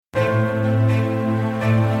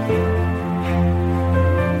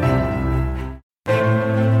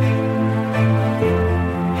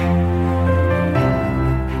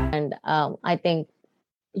I think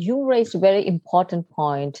you raised a very important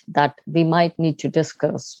point that we might need to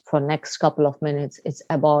discuss for next couple of minutes. It's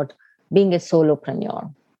about being a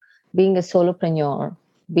solopreneur, being a solopreneur,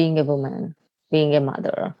 being a woman, being a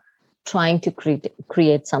mother, trying to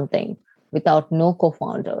create something without no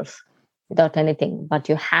co-founders, without anything, but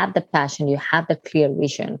you have that passion, you have that clear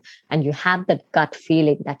vision, and you have that gut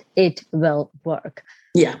feeling that it will work.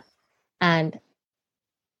 Yeah. And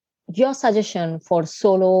your suggestion for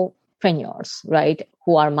solopreneurs, right,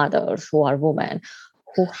 who are mothers, who are women,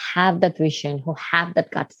 who have that vision, who have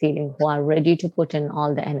that gut feeling, who are ready to put in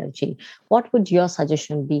all the energy, what would your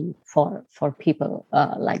suggestion be for people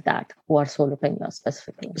like that, who are solopreneurs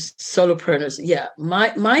specifically? Solopreneurs, yeah.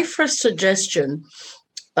 My first suggestion,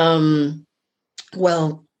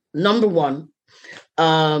 well, number one,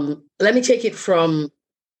 let me take it from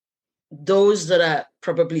those that are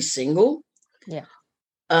probably single. Yeah.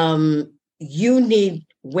 You need,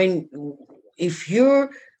 if you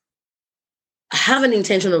have an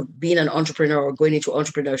intention of being an entrepreneur or going into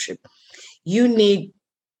entrepreneurship, you need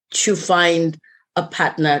to find a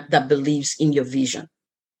partner that believes in your vision.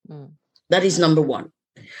 That is number one.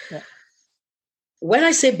 Yeah. When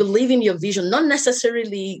I say believe in your vision, not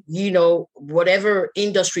necessarily, whatever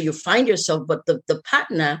industry you find yourself, but the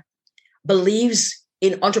partner believes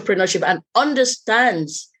in entrepreneurship and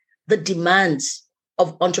understands the demands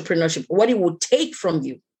of entrepreneurship, what it will take from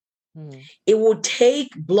you. It will take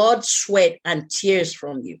blood, sweat, and tears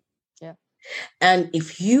from you. Yeah. And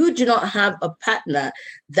if you do not have a partner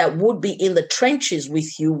that would be in the trenches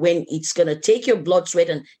with you when it's going to take your blood, sweat,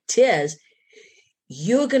 and tears,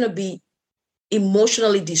 you're going to be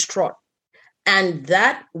emotionally distraught. And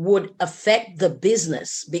that would affect the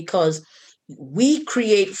business, because we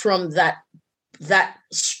create from that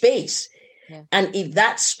space. Yeah. And if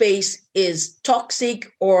that space is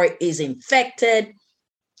toxic or is infected,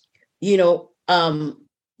 you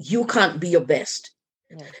can't be your best.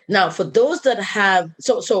 Yeah. Now, for those that have,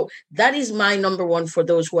 so that is my number one for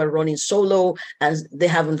those who are running solo and they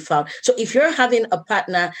haven't found. So if you're having a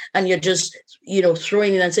partner and you're just,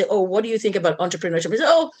 throwing in and say, oh, what do you think about entrepreneurship? You say,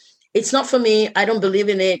 oh, it's not for me. I don't believe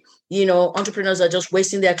in it. Entrepreneurs are just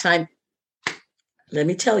wasting their time. Let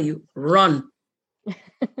me tell you, run.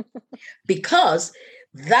 Because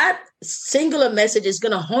that singular message is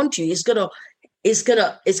going to haunt you. It's going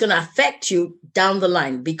to affect you down the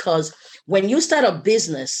line, because when you start a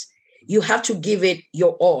business, you have to give it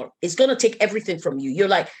your all. It's going to take everything from you. You're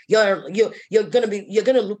going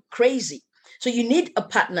to look crazy. So you need a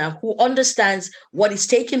partner who understands what is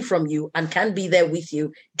taken from you and can be there with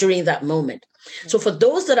you during that moment. Mm-hmm. So for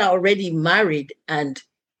those that are already married and,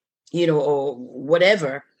 or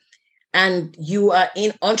whatever, and you are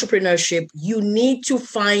in entrepreneurship, you need to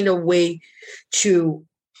find a way to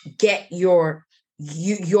get your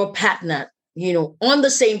partner, on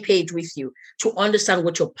the same page with you, to understand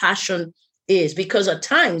what your passion is. Because at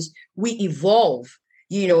times we evolve,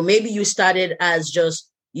 maybe you started as just,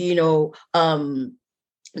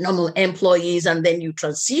 normal employees, and then you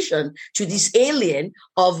transition to this alien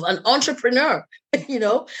of an entrepreneur,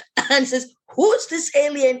 and says, who's this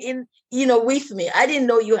alien in, with me? I didn't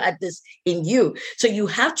know you had this in you. So you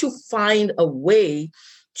have to find a way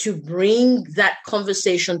to bring that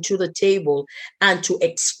conversation to the table and to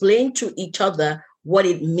explain to each other what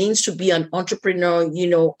it means to be an entrepreneur.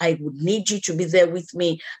 I would need you to be there with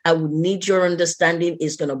me. I would need your understanding.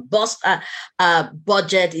 It's going to bust a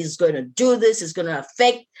budget. It's going to do this. It's going to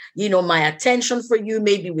affect, my attention for you,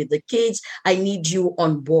 maybe with the kids. I need you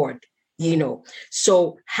on board,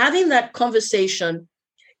 So having that conversation,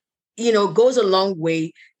 goes a long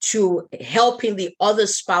way to helping the other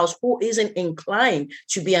spouse who isn't inclined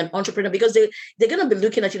to be an entrepreneur, because they're going to be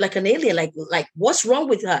looking at you like an alien, like what's wrong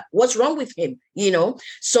with her? What's wrong with him?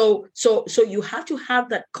 So you have to have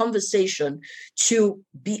that conversation to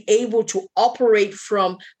be able to operate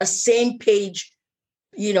from a same page,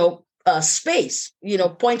 space,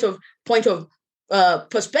 point of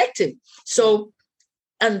perspective. So,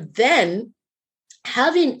 and then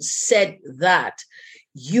having said that,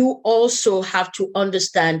 you also have to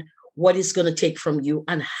understand what it's going to take from you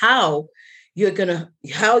and how you're gonna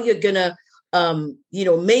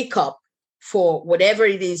make up for whatever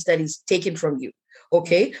it is that is taken from you.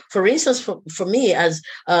 Okay. For instance, for me as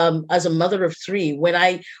a mother of three, when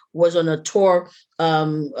I was on a tour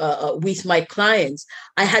with my clients,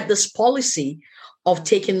 I had this policy of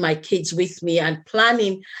taking my kids with me and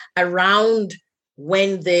planning around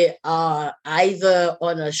when they are either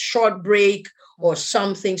on a short break or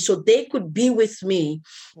something, so they could be with me,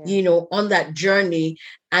 on that journey.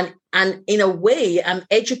 And in a way, I'm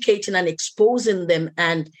educating and exposing them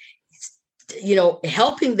and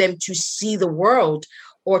helping them to see the world,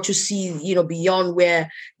 or to see, beyond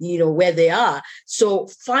where they are. So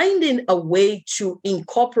finding a way to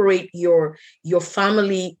incorporate your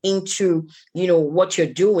family into, what you're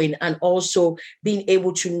doing, and also being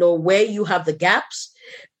able to know where you have the gaps,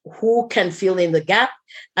 who can fill in the gap,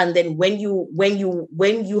 and then when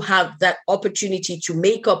you have that opportunity to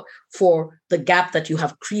make up for the gap that you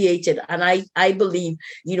have created. And I believe,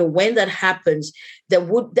 when that happens, there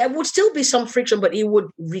would still be some friction, but it would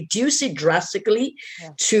reduce it drastically,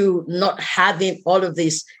 to not having all of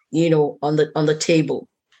this, on the table.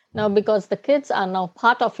 Now, because the kids are now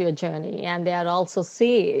part of your journey, and they are also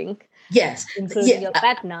seeing, yes, including your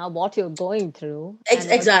pet now, what you're going through,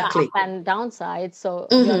 exactly, up and downside. So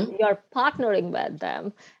mm-hmm. you're partnering with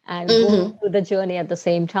them and going through the journey at the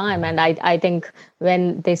same time. And I think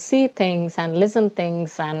when they see things and listen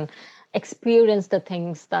things and experience the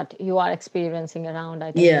things that you are experiencing around,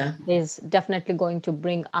 I think is definitely going to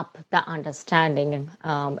bring up the understanding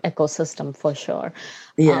ecosystem for sure.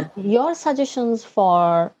 Your suggestions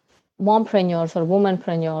for mompreneurs or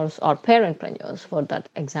womanpreneurs or parentpreneurs, for that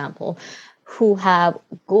example, who have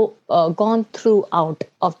gone through out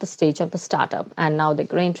of the stage of the startup, and now they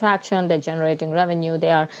gain traction, they're generating revenue, they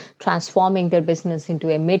are transforming their business into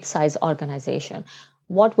a mid-sized organization.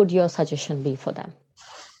 What would your suggestion be for them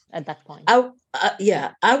at that point?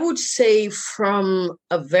 I would say from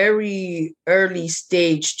a very early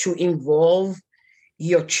stage to involve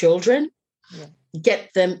your children,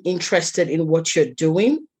 get them interested in what you're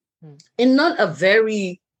doing, in not a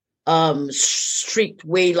very strict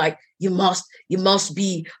way, like you must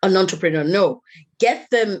be an entrepreneur. No, get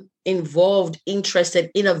them involved,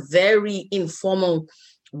 interested in a very informal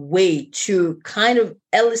way to kind of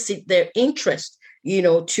elicit their interest,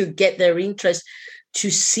 to get their interest,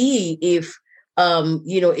 to see if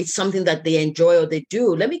it's something that they enjoy or they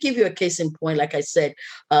do. Let me give you a case in point, like I said,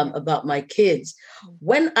 about my kids.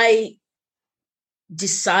 When I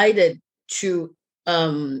decided to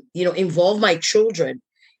involve my children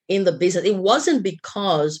in the business, it wasn't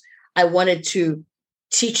because I wanted to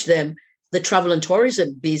teach them the travel and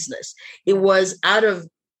tourism business. It was out of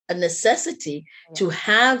a necessity to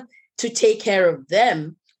have to take care of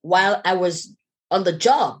them while I was on the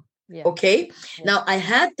job. Okay. Now I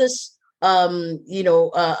had this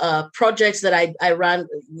projects that I ran,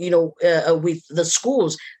 with the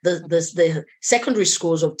schools, the secondary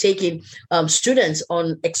schools, of taking students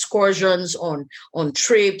on excursions, on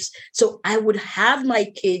trips. So I would have my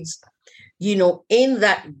kids, in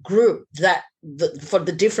that group for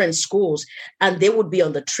the different schools, and they would be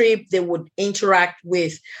on the trip. They would interact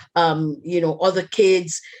with, other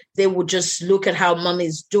kids. They would just look at how mom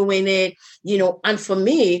is doing it, and for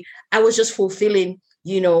me, I was just fulfilling,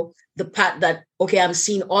 the part that, okay, I'm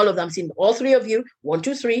seeing all of them. I'm seeing all three of you, 1,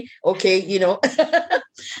 2, 3. Okay.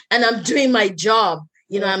 And I'm doing my job,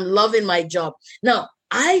 I'm loving my job. Now,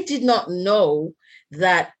 I did not know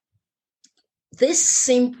that this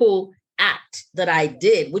simple act that I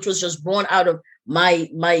did, which was just born out of my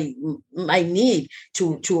need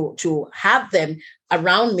to have them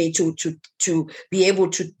around me, to be able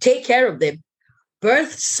to take care of them,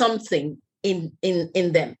 birthed something in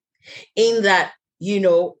them, in that,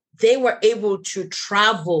 they were able to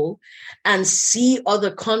travel and see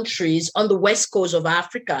other countries on the west coast of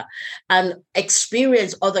Africa and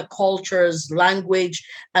experience other cultures, language,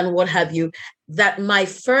 and what have you. That my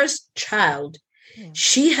first child,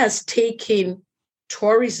 she has taken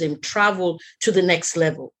tourism, travel to the next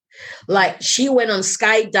level. Like, she went on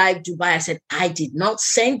Skydive Dubai. I said, I did not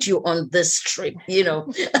send you on this trip,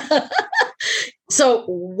 So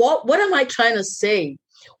what am I trying to say?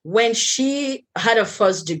 When she had her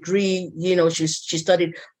first degree, she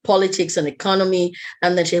studied politics and economy,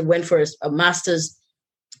 and then she went for a master's,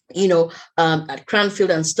 at Cranfield,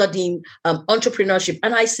 and studying entrepreneurship.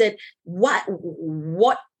 And I said, what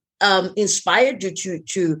inspired you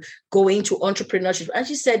to go into entrepreneurship? And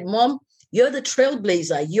she said, Mom, you're the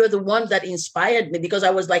trailblazer. You're the one that inspired me, because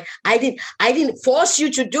I was like, I didn't force you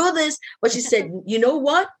to do this. But she said, you know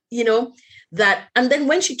what, that. And then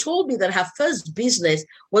when she told me that her first business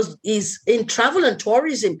is in travel and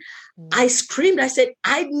tourism, I screamed. I said,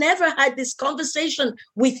 I'd never had this conversation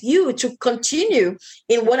with you to continue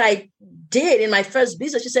in what I did in my first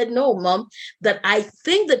business. She said, no, Mom, that I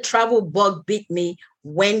think the travel bug bit me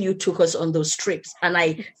when you took us on those trips. And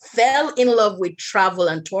I fell in love with travel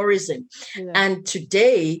and tourism. Yeah. And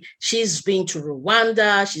today she's been to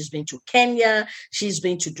Rwanda, she's been to Kenya, she's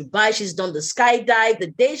been to Dubai, she's done the skydive.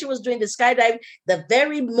 The day she was doing the skydive, the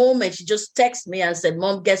very moment she just texted me and said,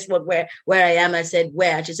 Mom, guess what, where I am? I said,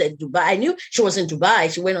 where? And she said, Dubai. I knew she was in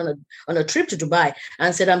Dubai. She went on a trip to Dubai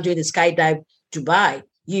and said, I'm doing the skydive Dubai,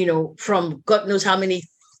 from God knows how many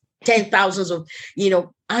 10,000s of,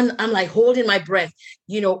 and I'm like holding my breath.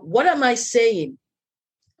 What am I saying?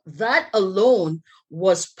 That alone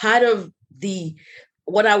was part of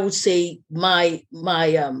what I would say, my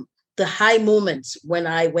the high moments when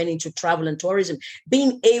I went into travel and tourism,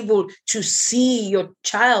 being able to see your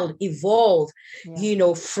child evolve,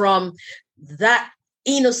 from that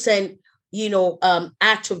innocent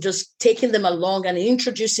act of just taking them along and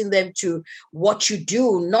introducing them to what you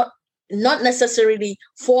do, not necessarily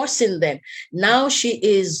forcing them. Now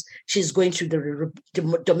she's going to the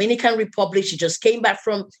Dominican Republic. She just came back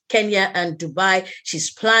from Kenya and Dubai.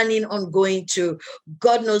 She's planning on going to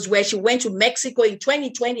God knows where. She went to Mexico in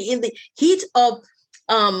 2020 in the heat of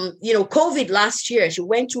COVID last year. She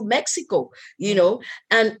went to Mexico,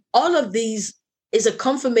 and all of these is a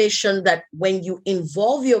confirmation that when you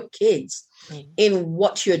involve your kids in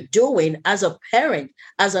what you're doing as a parent,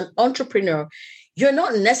 as an entrepreneur, you're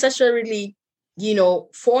not necessarily,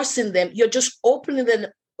 forcing them. You're just opening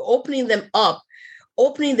them up,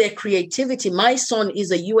 opening their creativity. My son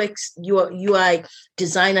is a UX UI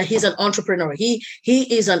designer. He's an entrepreneur. He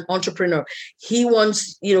is an entrepreneur. He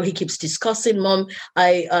wants, he keeps discussing, Mom,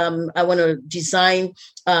 I want to design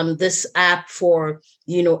this app for,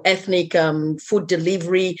 ethnic food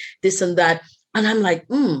delivery, this and that. And I'm like,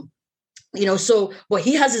 but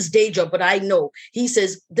he has his day job, but I know he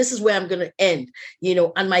says, this is where I'm going to end,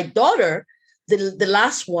 and my daughter, the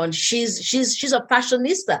last one, she's a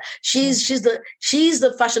fashionista. She's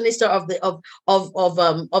the fashionista of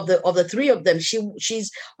the three of them.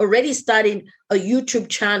 She's already starting a YouTube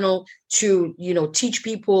channel to, teach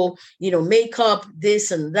people, makeup,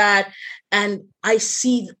 this and that. And I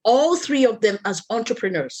see all three of them as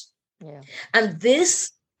entrepreneurs. Yeah. And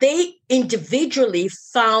they individually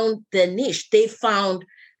found their niche. They found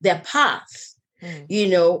their path,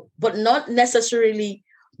 but not necessarily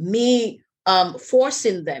me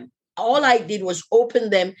forcing them. All I did was open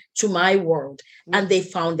them to my world, and they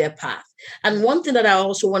found their path. And one thing that I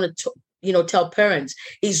also want to, tell parents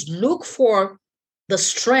is look for the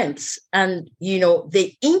strengths and,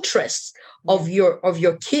 the interests of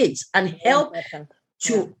your kids and help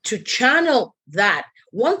to channel that.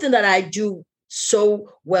 One thing that I do so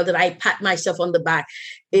well that I pat myself on the back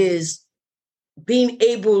is being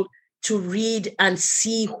able to read and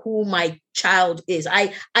see who my child is.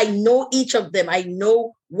 I know each of them. I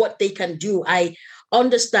know what they can do. I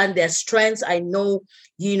understand their strengths. I know,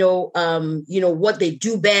 what they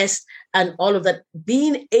do best and all of that.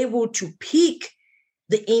 Being able to pique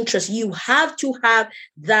the interest, you have to have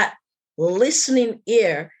that listening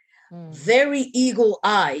ear, very eagle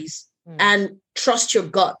eyes, and trust your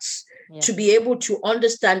guts. Yeah. To be able to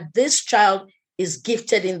understand this child is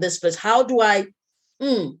gifted in this place. How do I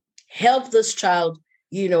help this child,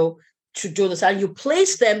 to do this? And you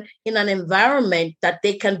place them in an environment that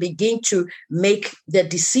they can begin to make their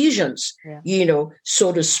decisions,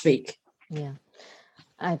 so to speak. Yeah,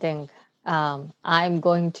 I think I'm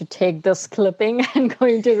going to take this clipping and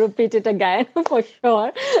going to repeat it again for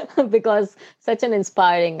sure, because such an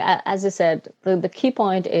inspiring, as you said, the key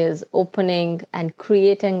point is opening and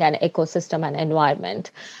creating an ecosystem and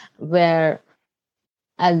environment where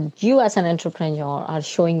you as an entrepreneur are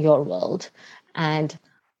showing your world and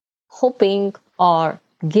hoping or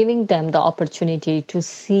giving them the opportunity to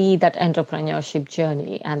see that entrepreneurship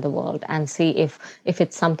journey and the world and see if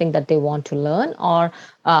it's something that they want to learn or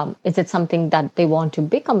is it something that they want to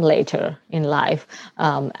become later in life.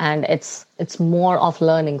 And it's more of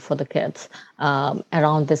learning for the kids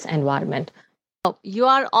around this environment. You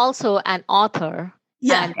are also an author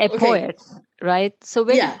and a poet, right? So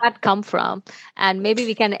where did that come from? And maybe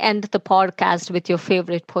we can end the podcast with your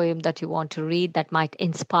favorite poem that you want to read that might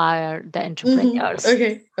inspire the entrepreneurs.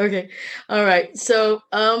 Okay. All right. So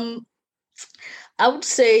I would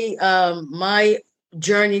say my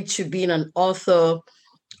journey to being an author,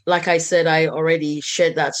 like I said, I already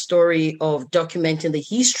shared that story of documenting the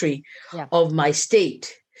history of my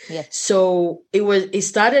state. Yes. So it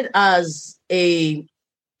started as a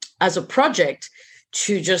project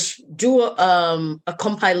to just do a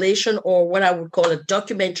compilation or what I would call a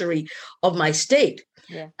documentary of my state.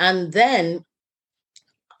 Yeah. And then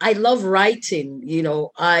I love writing.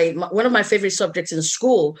 One of my favorite subjects in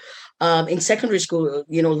school in secondary school,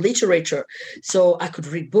 literature. So I could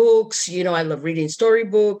read books. I love reading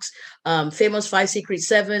storybooks, Famous Five, Secret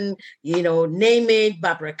Seven, Name It,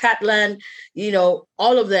 Barbara Catlan,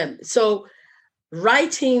 all of them. So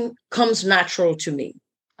writing comes natural to me.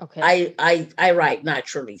 Okay. I write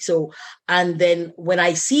naturally. So, and then when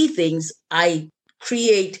I see things, I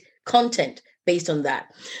create content based on that.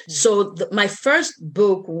 So my first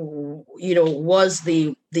book, was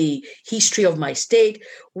the history of my state,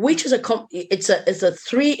 which is it's a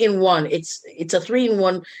 3-in-1. It's a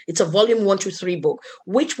 3-in-1. It's a volume 1 to 3 book,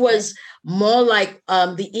 which was more like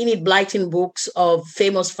the Enid Blyton books of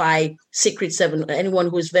Famous Five, Secret Seven. Anyone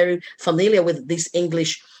who is very familiar with this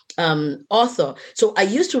English author. So I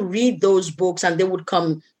used to read those books, and they would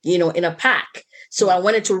come, in a pack. So I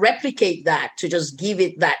wanted to replicate that, to just give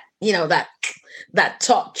it that, that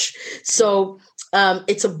touch. So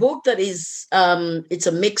it's a book that is it's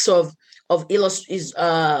a mix of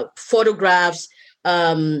photographs,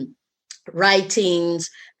 writings,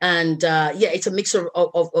 and it's a mix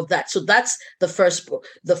of that. So that's the first book.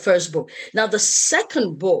 Now the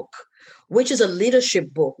second book, which is a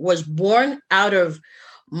leadership book, was born out of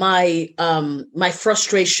my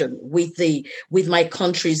frustration with my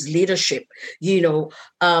country's leadership. Being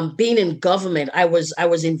in government, I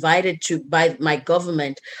was invited by my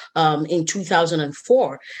government in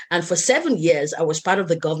 2004, and for 7 years I was part of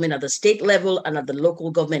the government at the state level and at the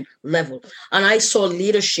local government level, and I saw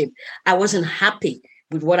leadership. I wasn't happy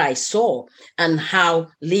with what I saw and how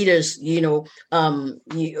leaders, kind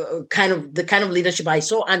of the kind of leadership I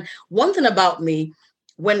saw. And one thing about me,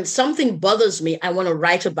 when something bothers me, I want to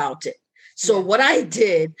write about it. So what I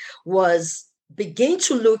did was begin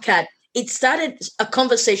to look at, it started a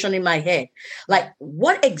conversation in my head. Like,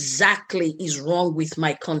 what exactly is wrong with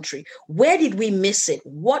my country? Where did we miss it?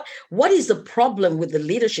 What is the problem with the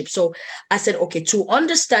leadership? So I said, okay, to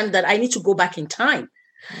understand that, I need to go back in time.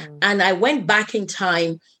 And I went back in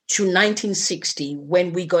time to 1960,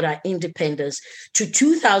 when we got our independence, to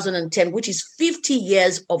 2010, which is 50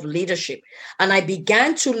 years of leadership. And I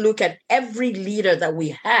began to look at every leader that we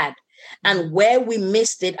had and where we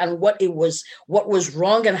missed it and what was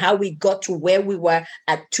wrong and how we got to where we were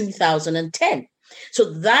at 2010.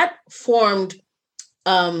 So that formed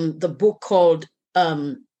the book called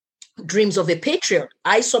Dreams of a Patriot.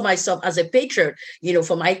 I saw myself as a patriot,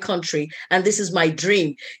 for my country. And this is my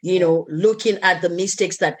dream, looking at the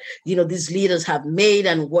mistakes that, these leaders have made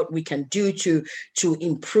and what we can do to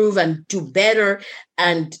improve and do better.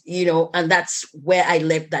 And, and that's where I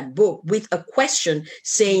left that book, with a question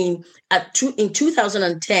saying in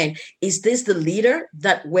 2010, is this the leader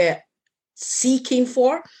that we're seeking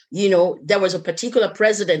for? There was a particular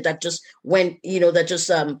president that just went,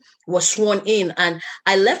 was sworn in. And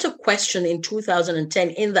I left a question in 2010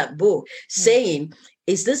 in that book saying,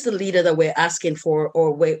 is this the leader that we're asking for,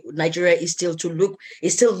 or where Nigeria is still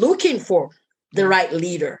looking for the right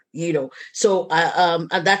leader, So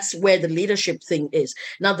and that's where the leadership thing is.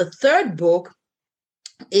 Now, the third book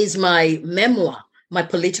is my memoir, my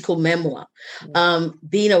political memoir.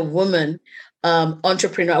 Being a woman,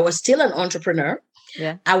 entrepreneur. I was still an entrepreneur.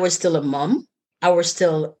 Yeah. I was still a mom. I was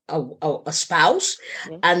still a spouse.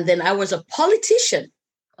 Yeah. And then I was a politician.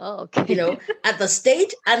 Oh, okay. At the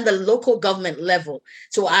state and the local government level.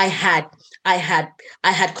 So I had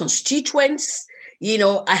constituents,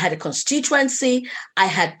 I had a constituency, I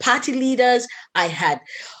had party leaders, I had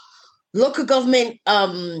local government,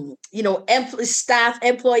 staff,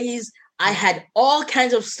 employees. I had all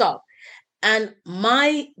kinds of stuff. And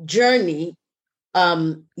my journey,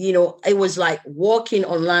 it was like walking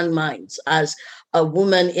on landmines as a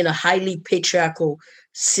woman in a highly patriarchal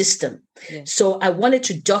system. Yeah. So I wanted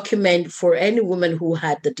to document for any woman who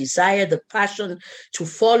had the desire, the passion to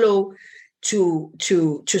follow, to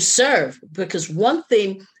serve, because one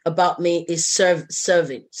thing about me is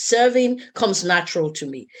serving. Serving comes natural to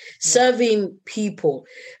me. Yeah. Serving people.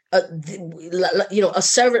 A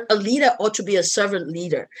leader ought to be a servant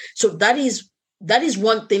leader. So that is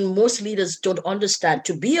one thing most leaders don't understand.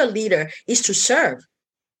 To be a leader is to serve,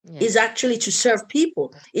 is actually to serve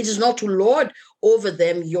people. It is not to lord over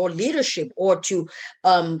them your leadership or to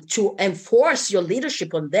enforce your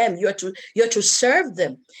leadership on them. You're to serve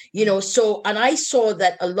them, So, and I saw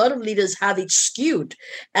that a lot of leaders have it skewed,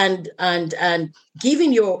 and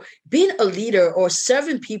being a leader or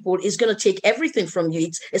serving people is going to take everything from you.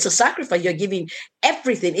 It's a sacrifice. You're giving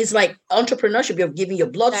everything. It's like entrepreneurship. You're giving your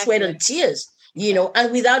blood, sweat, and tears.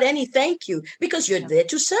 And without any thank you, because you're there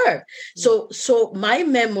to serve. So my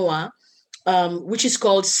memoir, which is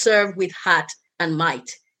called Serve with Heart and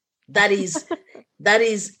Might, that is,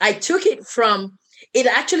 I took it from, it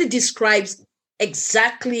actually describes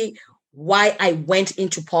exactly why I went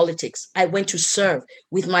into politics. I went to serve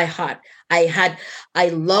with my heart. I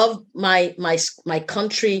love my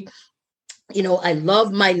country. I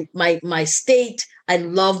love my state. I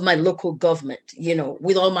love my local government,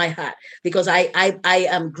 with all my heart, because I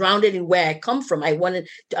am grounded in where I come from. I want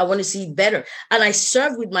to see it better. And I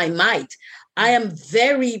serve with my might. I'm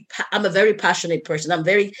a very passionate person.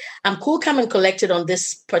 I'm cool, calm, and collected on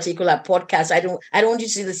this particular podcast. I don't want you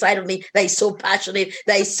to see the side of me that is so passionate,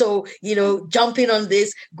 that is so, jumping on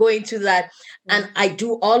this, going to that. And I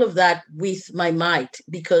do all of that with my might,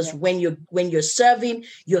 because when you're serving,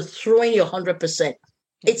 you're throwing your 100%.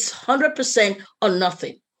 It's 100% or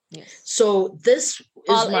nothing. Yes. So this is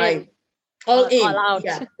all in. All out.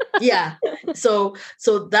 Yeah. So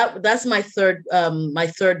that's my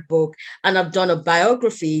third book. And I've done a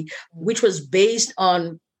biography, which was based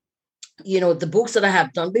on, the books that I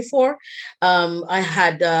have done before. I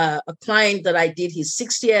had a client that I did his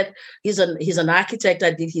 60th. He's an architect.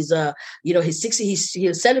 I did his 60.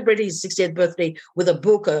 He celebrated his 60th birthday with a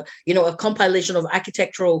book, a compilation of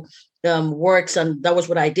architectural works, and that was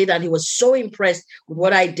what I did. And he was so impressed with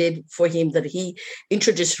what I did for him that he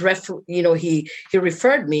introduced, he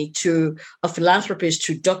referred me to a philanthropist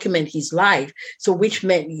to document his life. So which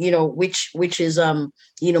meant, which is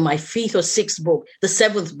my fifth or sixth book, the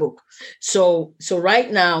seventh book. So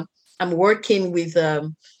right now I'm working with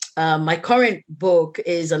my current book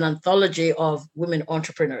is an anthology of women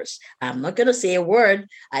entrepreneurs. I'm not going to say a word.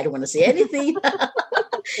 I don't want to say anything.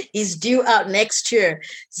 It's due out next year.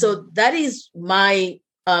 So that is my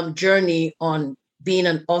journey on being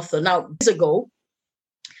an author. Now, years ago,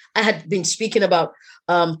 I had been speaking about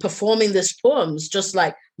performing these poems, just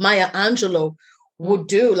like Maya Angelou would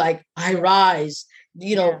do, like I Rise,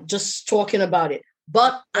 just talking about it.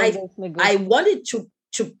 But I wanted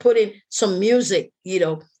to put in some music,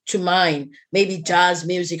 to mine, maybe jazz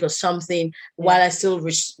music or something, while I still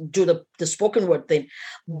do the spoken word thing.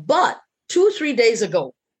 But 2-3 days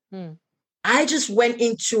ago, I just went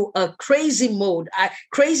into a crazy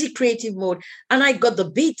crazy creative mode, and I got the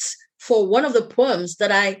beats for one of the poems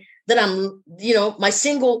that I'm, my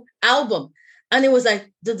single album, and it was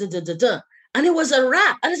like da da da da da, and it was a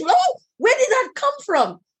rap, and it's like, oh, where did that come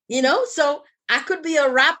from? So I could be a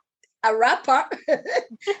rapper.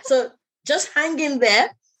 So just hang in there.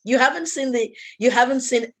 You haven't seen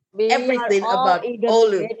everything about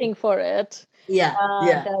Olu. Waiting for it. Yeah.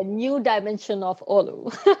 The new dimension of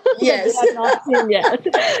Olu. Yes. We have not seen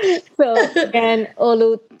yet. So again,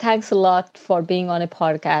 Olu, thanks a lot for being on a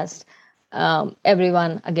podcast.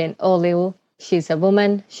 Everyone, again, Olu, she's a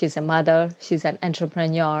woman, she's a mother, she's an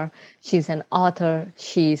entrepreneur, she's an author,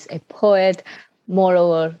 she's a poet.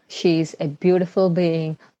 Moreover, she's a beautiful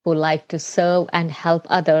being who likes to serve and help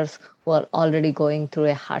others who are already going through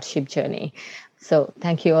a hardship journey. So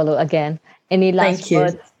thank you, Olu, again. Any last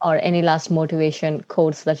words or any last motivation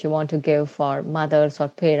quotes that you want to give for mothers or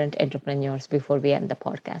parent entrepreneurs before we end the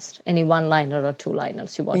podcast? Any one-liner or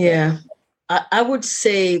two-liners you want to give? I would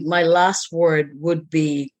say my last word would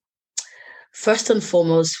be, first and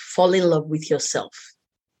foremost, fall in love with yourself.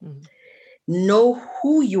 Mm-hmm. Know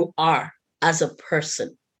who you are as a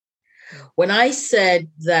person. When I said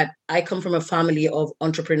that I come from a family of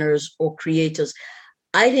entrepreneurs or creators,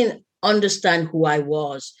 I didn't understand who I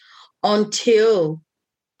was until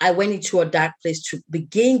I went into a dark place to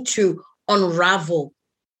begin to unravel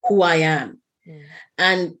who I am.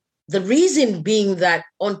 And the reason being that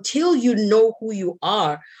until you know who you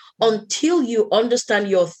are, until you understand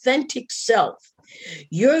your authentic self,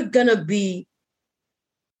 you're going to be,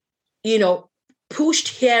 pushed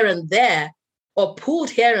here and there or pulled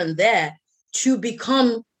here and there to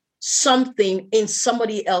become something in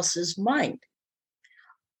somebody else's mind.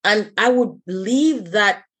 And I would leave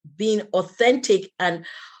that being authentic and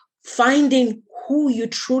finding who you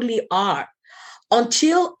truly are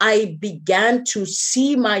until I began to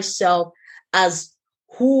see myself as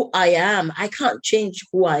who I am. I can't change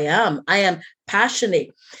who I am. I am passionate.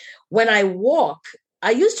 When I walk, I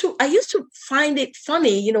used to find it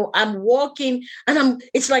funny, I'm walking and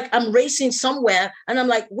it's like I'm racing somewhere and I'm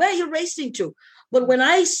like, where are you racing to? But when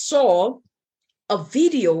I saw a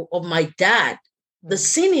video of my dad, the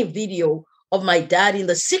cine video of my dad in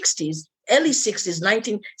the 60s, early 60s,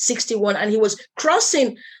 1961, and he was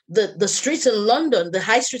crossing the streets in London, the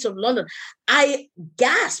high streets of London, I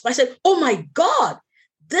gasped. I said, oh my God,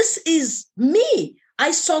 this is me.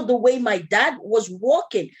 I saw the way my dad was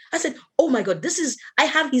walking. I said, oh my God, I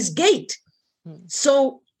have his gait.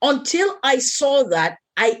 So until I saw that,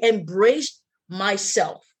 I embraced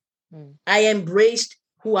myself. I embraced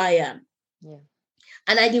who I am. Yeah.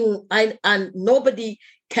 And and nobody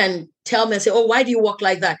can tell me and say, oh, why do you walk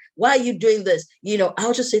like that? Why are you doing this?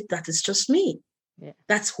 I'll just say, that is just me. Yeah.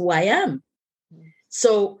 That's who I am.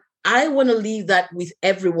 So I want to leave that with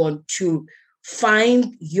everyone, to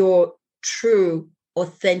find your true,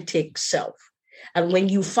 authentic self. And when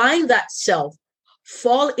you find that self,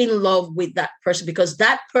 fall in love with that person, because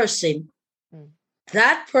that person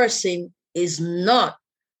is not,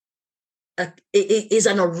 is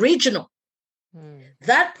an original.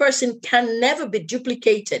 That person can never be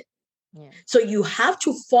duplicated. Yeah. So you have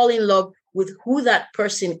to fall in love with who that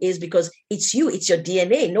person is, because it's you, it's your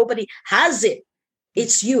DNA. Nobody has it.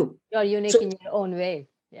 It's you. You're unique in your own way.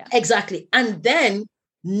 Yeah. Exactly. And then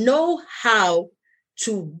know how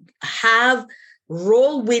to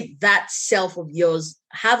roll with that self of yours,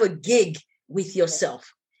 have a gig with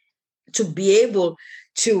yourself, to be able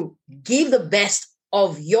to give the best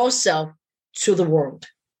of yourself to the world.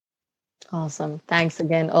 Awesome. Thanks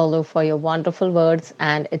again, Olu, for your wonderful words.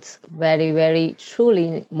 And it's very, very,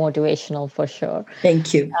 truly motivational for sure.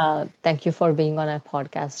 Thank you. Thank you for being on our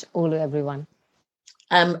podcast, Olu, everyone.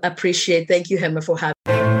 Appreciate. Thank you, Hema, for having